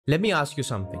Let me ask you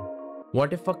something.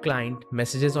 What if a client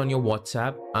messages on your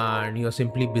WhatsApp and you're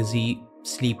simply busy,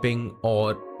 sleeping,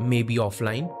 or maybe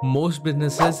offline? Most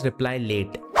businesses reply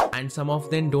late, and some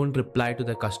of them don't reply to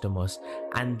their customers,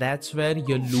 and that's where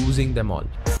you're losing them all.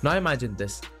 Now imagine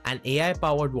this: an AI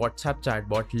powered WhatsApp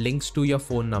chatbot links to your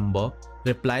phone number,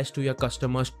 replies to your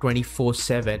customers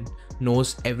 24/7,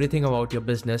 knows everything about your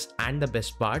business, and the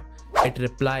best part, it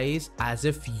replies as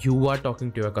if you are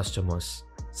talking to your customers.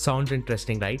 Sounds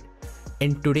interesting, right?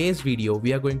 In today's video,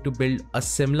 we are going to build a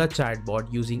similar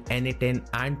chatbot using BraiinIt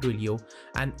and Twilio,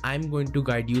 and I'm going to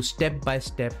guide you step by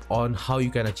step on how you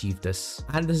can achieve this.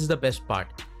 And this is the best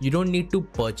part. You don't need to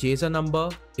purchase a number.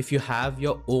 If you have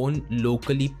your own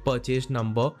locally purchased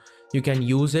number, you can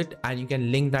use it and you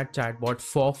can link that chatbot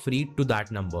for free to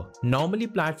that number. Normally,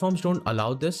 platforms don't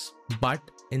allow this, but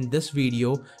in this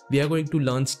video, we are going to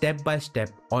learn step by step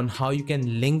on how you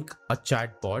can link a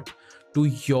chatbot to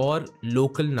your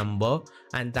local number,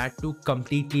 and that too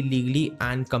completely legally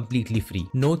and completely free.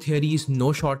 No theories,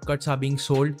 no shortcuts are being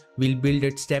sold. We'll build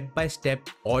it step by step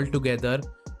all together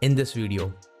in this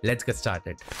video. Let's get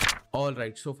started. All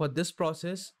right, so for this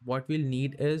process, what we'll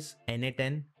need is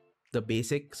BraiinIt, the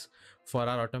basics for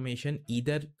our automation.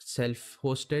 Either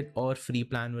self-hosted or free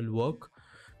plan will work.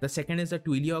 The second is a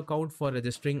Twilio account for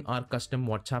registering our custom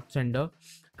WhatsApp sender.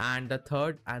 And the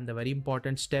third and the very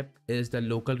important step is the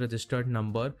local registered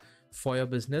number for your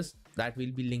business that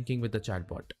we'll be linking with the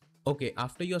chatbot. Okay,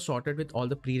 after you're sorted with all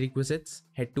the prerequisites,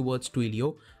 head towards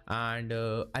Twilio, and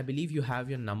I believe you have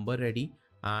your number ready,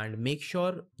 and make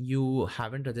sure you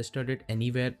haven't registered it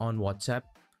anywhere on WhatsApp,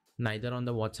 neither on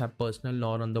the WhatsApp personal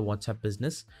nor on the WhatsApp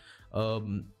business.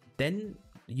 Then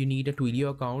you need a Twilio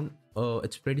account.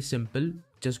 It's pretty simple.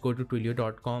 Just go to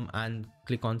twilio.com and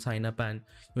click on sign up and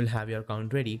you'll have your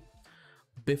account ready.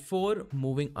 Before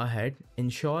moving ahead,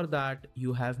 ensure that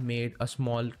you have made a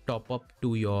small top up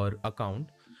to your account.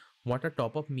 What a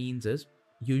top up means is,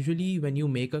 usually when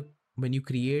you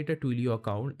create a Twilio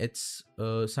account, it's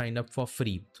signed up for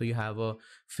free. So you have a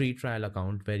free trial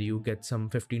account where you get some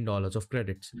 $15 of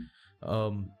credits.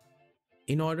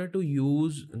 In order to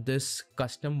use this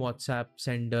custom WhatsApp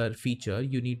sender feature,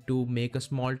 you need to make a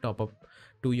small top up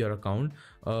to your account.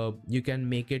 You can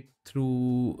make it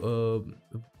through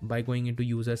by going into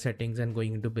user settings and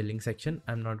going into billing section.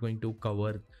 I'm not going to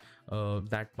cover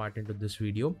that part into this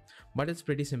video, but it's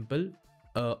pretty simple.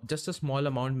 Just a small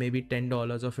amount, maybe $10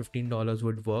 or $15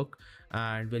 would work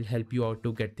and will help you out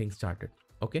to get things started.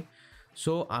 Okay,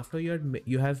 so after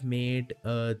you have made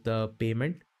the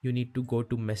payment, you need to go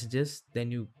to messages, then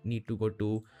you need to go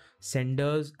to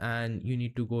senders, and you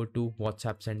need to go to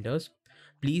WhatsApp senders.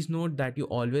 Please note that you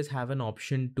always have an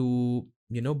option to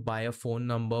buy a phone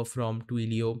number from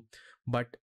Twilio,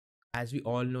 but as we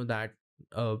all know that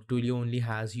Twilio only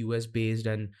has US based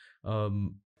and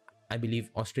I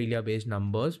believe Australia based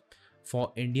numbers.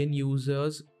 For Indian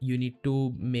users, you need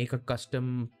to make a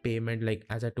custom payment, like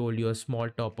as I told you, a small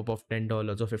top up of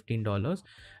 $10 or $15,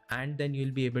 and then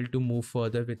you'll be able to move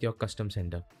further with your custom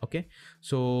sender. Okay,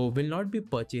 so we'll not be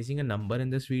purchasing a number in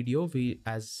this video.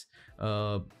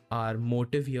 Our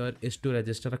motive here is to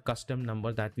register a custom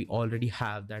number that we already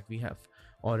have,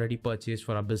 already purchased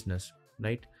for our business,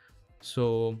 right?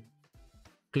 So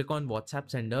click on WhatsApp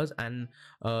senders, and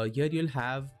here you'll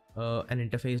have an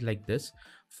interface like this.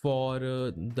 For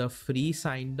the free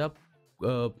signed up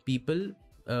people,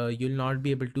 you'll not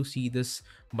be able to see this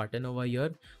button over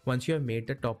here. Once you have made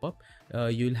the top up,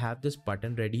 you'll have this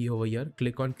button ready over here.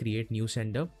 Click on create new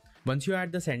sender. Once you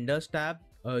add the senders tab,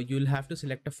 you'll have to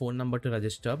select a phone number to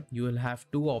register. You will have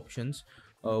two options,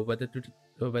 whether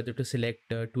to select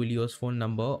Twilio's phone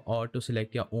number or to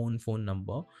select your own phone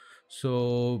number.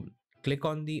 So click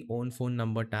on the own phone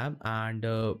number tab and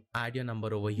add your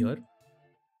number over here.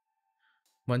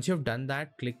 Once you've done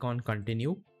that, click on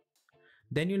continue.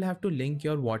 Then you'll have to link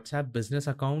your WhatsApp business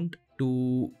account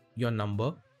to your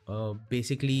number.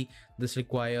 Basically, this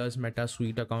requires Meta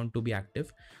Suite account to be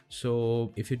active.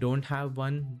 So if you don't have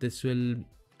one, this will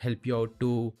help you out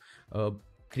to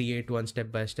create one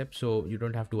step by step, so you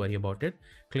don't have to worry about it.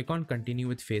 Click on continue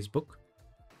with Facebook.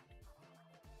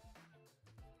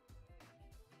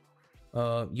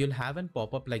 You'll have an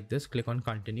pop-up like this. Click on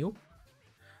continue.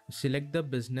 Select the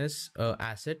business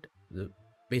asset,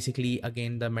 basically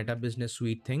again the Meta Business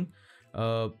Suite thing.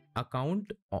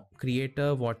 Account, create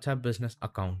a WhatsApp business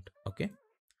account. Okay,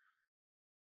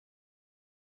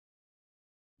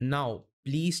 now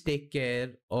please take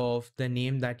care of the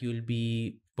name that you'll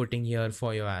be putting here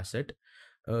for your asset.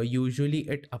 Usually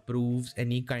it approves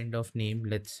any kind of name,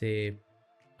 let's say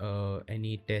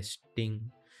any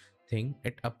testing thing,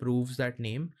 it approves that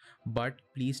name. But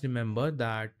please remember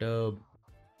that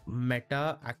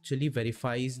Meta actually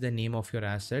verifies the name of your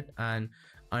asset, and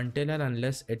until and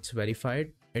unless it's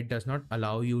verified, it does not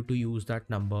allow you to use that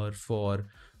number for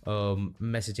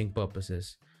messaging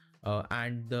purposes.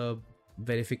 And the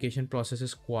verification process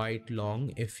is quite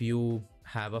long if you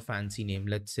have a fancy name.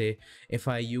 Let's say if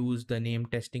I use the name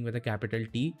testing with a capital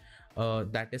T,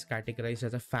 that is categorized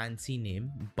as a fancy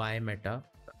name by Meta.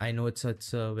 I know it's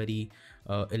a very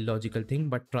illogical thing,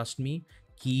 but trust me,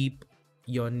 keep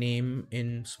your name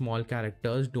in small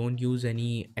characters. Don't use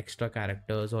any extra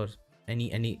characters or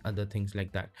any other things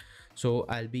like that. So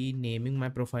I'll be naming my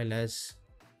profile as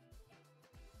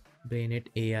BraiinIt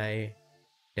AI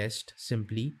test,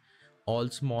 simply, all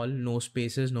small, no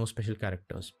spaces, no special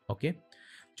characters. Okay,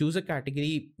 choose a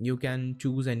category. You can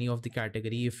choose any of the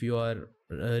category. If you are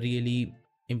really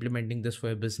implementing this for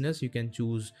your business, you can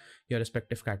choose your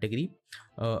respective category.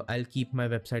 I'll keep my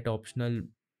website optional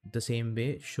the same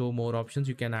way. Show more options.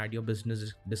 You can add your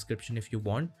business description if you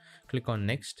want. Click on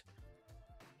next.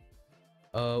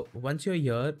 Once you're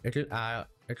here, it'll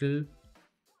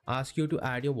ask you to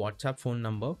add your WhatsApp phone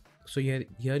number. So here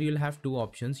you'll have two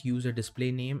options: use a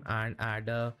display name and add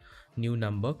a new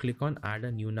number. Click on add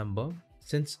a new number.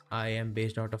 Since I am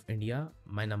based out of India,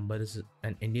 my number is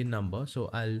an Indian number, so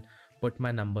I'll put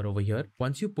my number over here.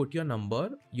 Once you put your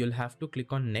number, you'll have to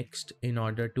click on next in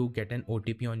order to get an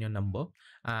OTP on your number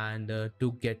and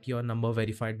to get your number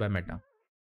verified by Meta.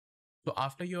 So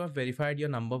after you have verified your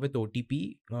number with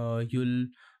OTP,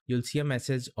 you'll see a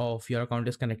message of your account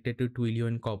is connected to Twilio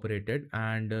Incorporated,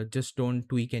 and just don't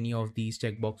tweak any of these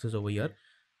checkboxes over here.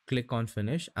 Click on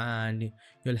finish and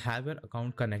you'll have your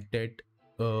account connected,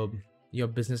 your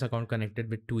business account connected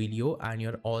with Twilio, and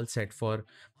you're all set for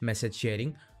message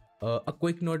sharing. A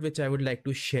quick note which I would like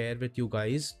to share with you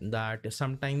guys, that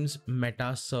sometimes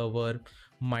Meta server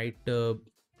might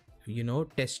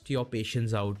test your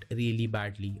patience out really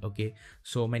badly. Okay,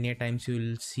 so many a times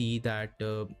you'll see that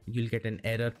you'll get an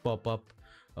error pop up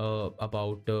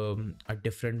about a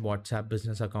different WhatsApp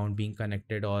business account being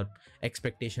connected, or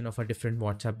expectation of a different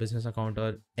WhatsApp business account,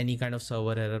 or any kind of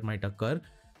server error might occur.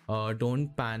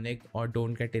 Don't panic or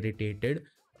don't get irritated.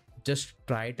 Just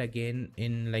try it again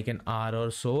in like an hour or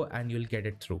so and you'll get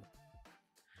it through.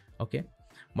 Okay,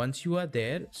 once you are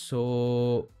there,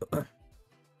 so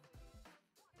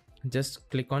just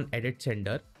click on edit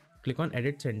sender. Click on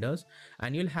edit senders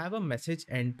and you'll have a message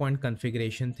endpoint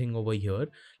configuration thing over here.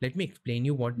 Let me explain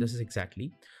you what this is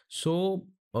exactly. So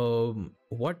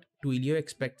what Twilio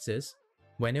expects is,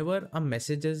 whenever a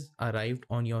message is arrived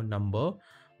on your number,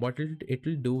 what it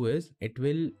will do is it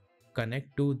will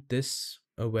connect to this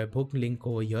webhook link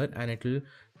over here, and it will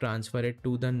transfer it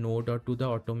to the node or to the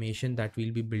automation that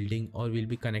we'll be building or we'll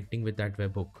be connecting with that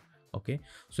webhook. Okay,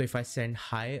 so if I send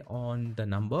hi on the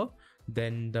number,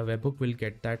 then the webhook will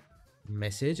get that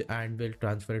message and will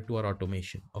transfer it to our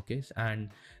automation. Okay, and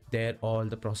there all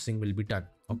the processing will be done.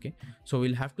 Okay, so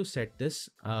we'll have to set this.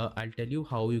 I'll tell you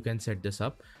how you can set this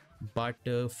up, but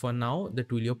for now the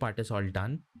Twilio part is all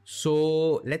done.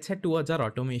 So let's head towards our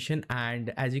automation,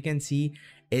 and as you can see,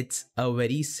 it's a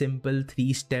very simple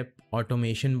 3-step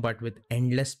automation but with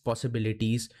endless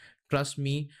possibilities. Trust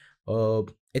me,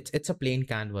 it's a plain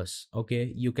canvas.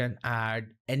 Okay, you can add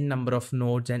n number of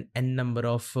nodes and n number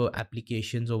of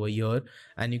applications over here,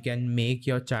 and you can make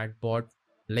your chatbot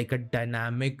like a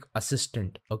dynamic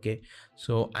assistant. Okay,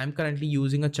 so I'm currently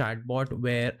using a chatbot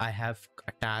where I have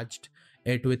attached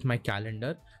it with my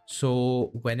calendar.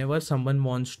 So whenever someone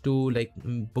wants to like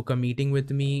book a meeting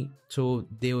with me, so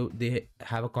they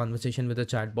have a conversation with a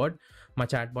chatbot. My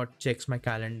chatbot checks my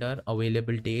calendar,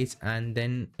 available dates, and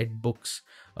then it books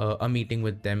a meeting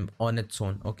with them on its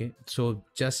own. Okay, so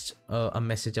just a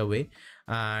message away.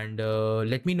 And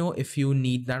let me know if you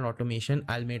need that automation.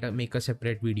 I'll make a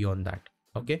separate video on that.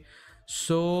 Okay,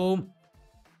 so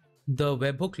the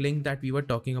webhook link that we were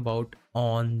talking about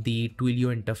on the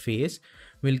Twilio interface,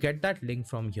 we'll get that link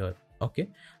from here. Okay,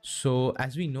 so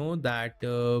as we know that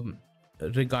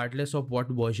regardless of what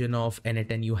version of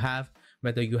n8n you have,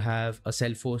 whether you have a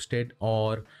self-hosted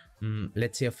or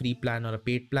let's say a free plan or a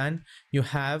paid plan, you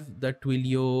have the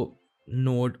Twilio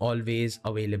node always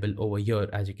available over here,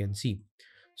 as you can see.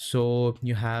 So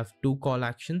you have 2 call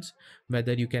actions,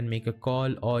 whether you can make a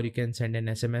call or you can send an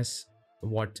SMS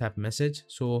WhatsApp message.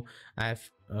 So I've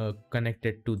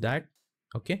connected to that.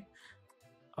 Okay,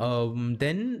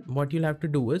 then what you'll have to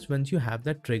do is, once you have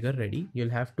that trigger ready,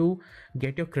 you'll have to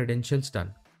get your credentials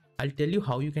done. I'll tell you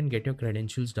how you can get your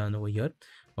credentials done over here.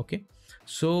 Okay,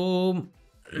 so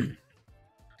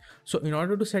so in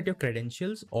order to set your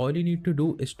credentials, all you need to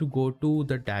do is to go to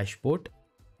the dashboard.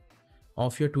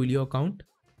 of your Twilio account.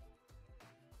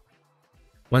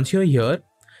 Once you're here,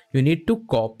 you need to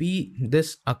copy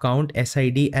this account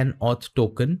SID and auth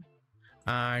token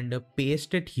and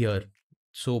paste it here.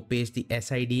 So paste the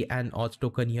SID and auth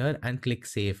token here and click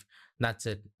save. That's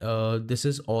it. This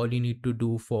is all you need to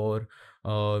do for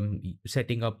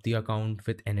setting up the account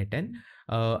with N10.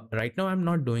 Right now I'm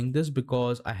not doing this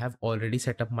because I have already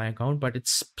set up my account, but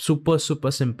it's super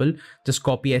simple. Just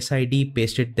copy SID,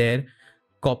 paste it there,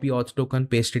 copy auth token,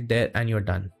 paste it there, and you're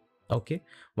done. Okay,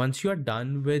 once you are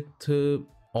done with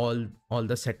all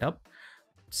the setup,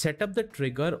 set up the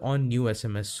trigger on new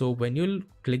SMS. So when you'll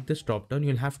click this drop down,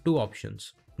 you'll have two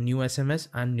options: new SMS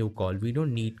and new call. We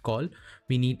don't need call,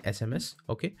 we need SMS.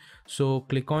 Okay, so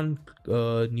click on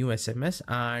new SMS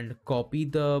and copy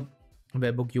the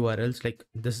webhook URLs. Like,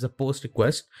 this is a post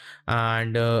request,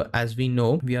 and as we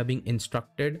know, we are being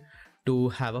instructed to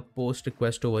have a post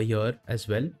request over here as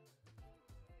well.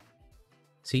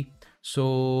 See,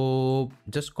 so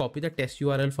just copy the test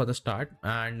URL for the start,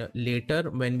 and later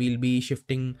when we'll be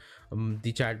shifting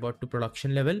the chatbot to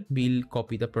production level, we'll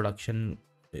copy the production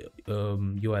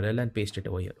URL and paste it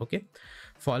over here. Okay,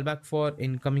 fallback for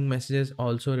incoming messages,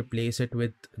 also replace it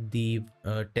with the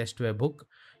test webhook.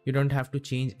 You don't have to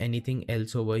change anything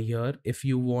else over here. If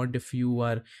you want, if you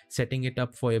are setting it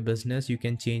up for your business, you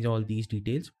can change all these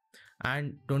details.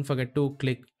 And don't forget to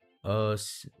click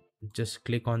just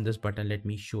click on this button. Let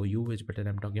me show you which button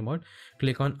I'm talking about.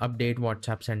 Click on update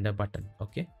WhatsApp sender button.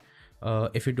 Okay,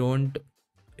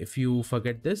 if you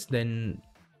forget this, then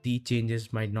the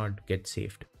changes might not get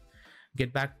saved.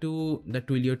 Get back to the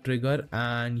Twilio trigger,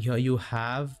 and here you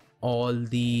have all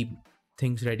the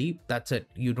things ready. That's it.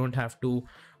 You don't have to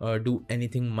do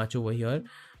anything much over here.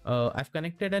 I've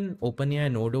connected an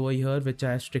OpenAI node over here, which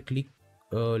I have strictly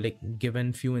like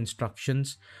given few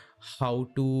instructions how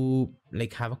to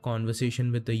like have a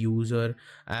conversation with the user.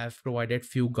 I've provided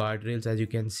few guardrails, as you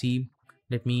can see.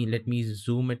 Let me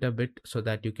zoom it a bit so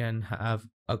that you can have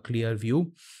a clear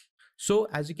view. So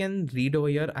as you can read over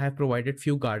here, I have provided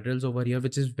few guardrails over here,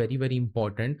 which is very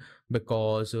important,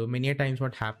 because many a times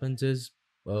what happens is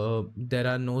there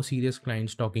are no serious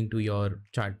clients talking to your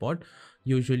chatbot.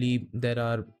 Usually there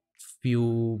are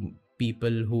few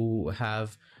people who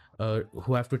have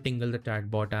to tingle the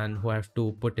chatbot and who have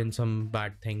to put in some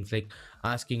bad things, like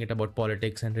asking it about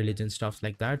politics and religion, stuff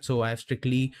like that. So I have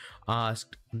strictly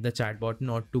asked the chatbot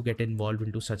not to get involved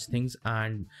into such things,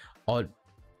 and all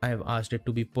I have asked it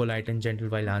to be polite and gentle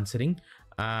while answering.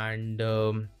 And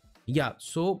yeah,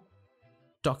 so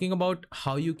talking about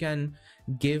how you can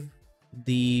give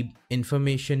the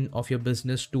information of your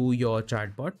business to your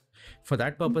chatbot, for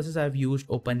that purposes I've used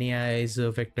OpenAI's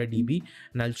vector DB,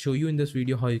 and I'll show you in this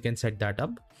video how you can set that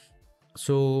up.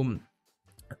 So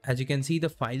as you can see, the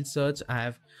file search, I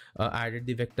have added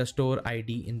the vector store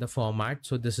ID in the format.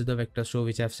 So this is the vector store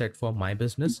which I've set for my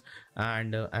business,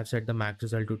 and I've set the max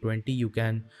result to 20. You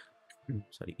can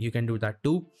do that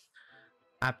too.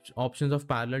 Options of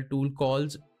parallel tool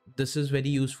calls. This is very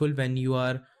useful when you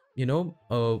are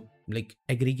like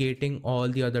aggregating all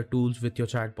the other tools with your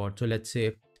chatbot. So let's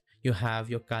say you have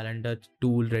your calendar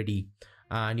tool ready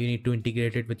and you need to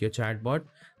integrate it with your chatbot.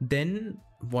 Then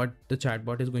what the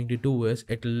chatbot is going to do is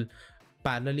it'll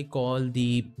parallelly call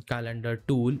the calendar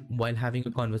tool while having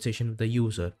a conversation with the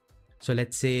user. So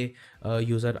let's say a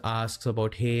user asks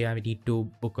about, hey, I need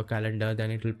to book a calendar,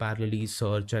 then it will parallelly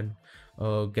search and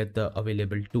get the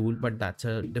available tool. But that's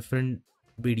a different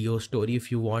video story.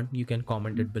 If you want, you can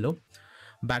comment it below.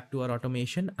 Back to our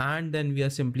automation, and then we are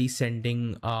simply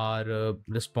sending our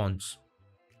response,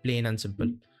 plain and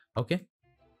simple. Okay.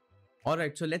 All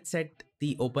right, so let's set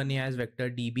the OpenAI's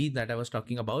vector DB that I was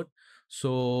talking about.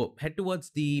 So head towards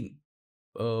the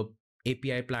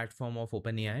API platform of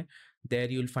OpenAI. There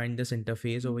you'll find this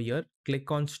interface over here. Click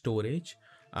on storage,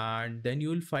 and then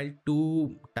you'll find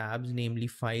two tabs, namely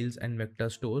files and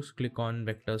vector stores. Click on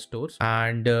vector stores,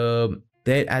 and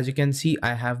there, as you can see,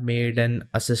 I have made an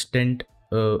assistant.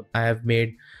 I have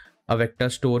made a vector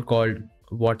store called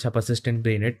WhatsApp Assistant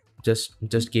BraiinIt.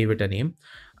 Just gave it a name,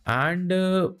 and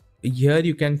here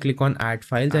you can click on add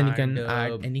files, and you can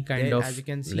add any kind of, as you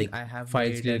can see, like, I have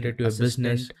files related to a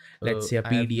business. Let's say a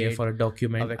PDF or a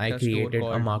document. I created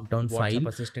a markdown file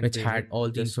which had all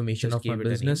the information of my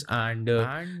business, and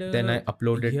then I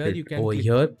uploaded it over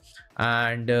here.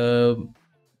 And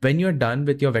when you're done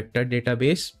with your vector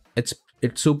database,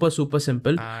 it's super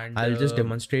simple, and I'll just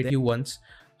demonstrate you once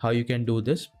how you can do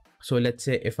this. So let's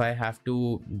say if I have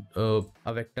to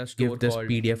a vector store give this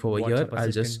PDF over here,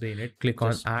 I'll just click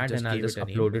on add, and I'll just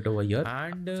upload it over here.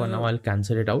 And for now, I'll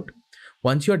cancel it out.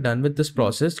 Once you're done with this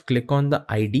process, click on the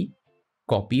ID,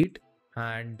 copy it,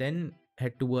 and then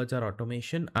head towards our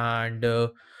automation, and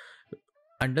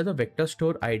under the vector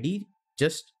store ID,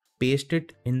 just paste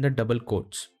it in the double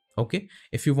quotes. Okay,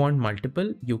 if you want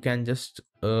multiple, you can just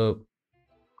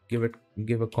give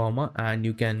a comma and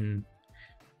you can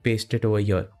paste it over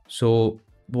here. So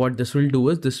what this will do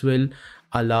is this will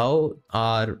allow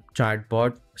our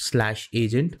chatbot slash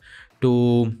agent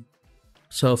to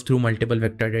surf through multiple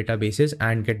vector databases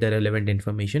and get the relevant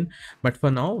information. But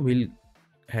for now, we'll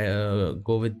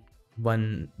go with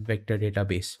one vector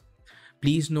database.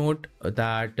 Please note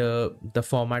that the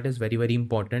format is very, very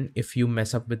important. If you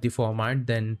mess up with the format,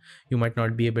 then you might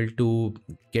not be able to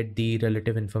get the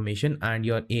relative information and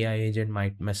your AI agent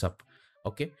might mess up.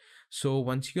 Okay, so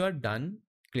once you are done,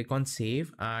 click on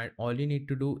save, and all you need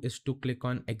to do is to click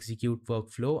on execute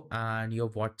workflow, and your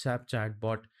WhatsApp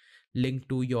chatbot link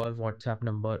to your WhatsApp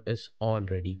number is all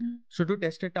ready. So to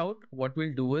test it out, what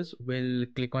we'll do is we'll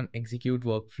click on execute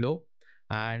workflow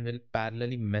and we'll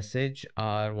parallelly message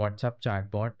our WhatsApp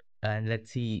chatbot, and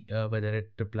let's see whether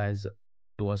it replies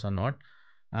to us or not.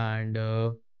 And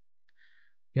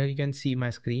here you can see my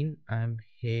screen. I'm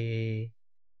hey,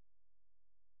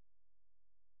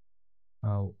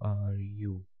 how are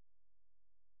you?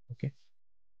 Okay,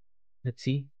 let's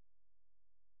see.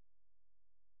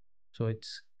 So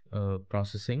it's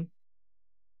processing.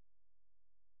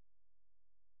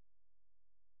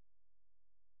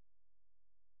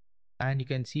 And you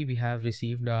can see we have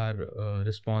received our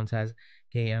response as,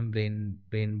 hey, I'm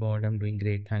brainboard, I'm doing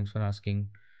great, thanks for asking.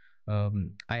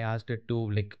 I asked it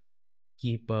to like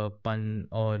keep a pun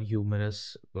or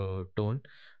humorous tone.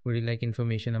 Would you like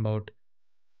information about?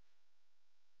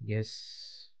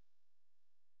 Yes,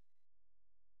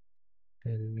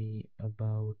 tell me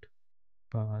about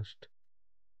past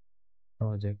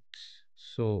projects.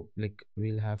 So like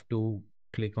we'll have to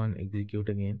click on execute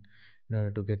again in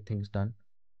order to get things done.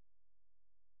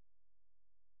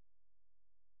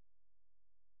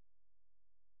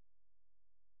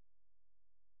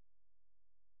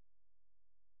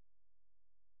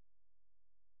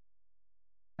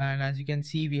 And as you can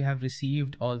see, we have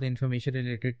received all the information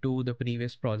related to the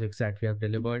previous projects that we have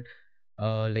delivered,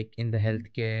 like in the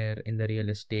healthcare, in the real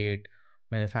estate,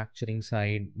 manufacturing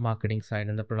side, marketing side,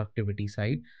 and the productivity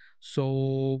side.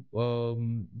 So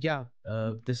yeah,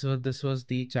 this was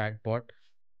the chatbot.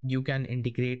 You can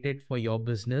integrate it for your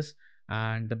business,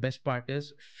 and the best part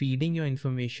is feeding your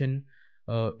information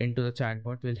into the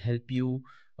chatbot will help you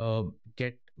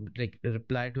get like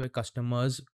reply to your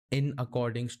customers in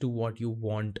accordance to what you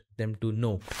want them to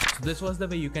know. So this was the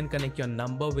way you can connect your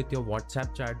number with your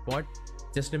WhatsApp chatbot.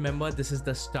 Just remember, this is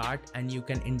the start, and you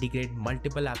can integrate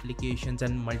multiple applications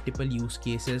and multiple use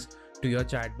cases to your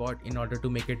chatbot in order to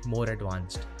make it more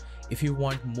advanced. If you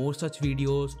want more such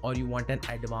videos or you want an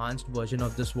advanced version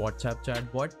of this WhatsApp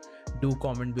chatbot, do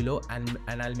comment below and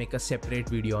I'll make a separate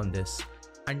video on this.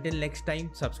 Until next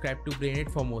time, subscribe to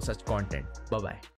BraiinIt for more such content. Bye bye.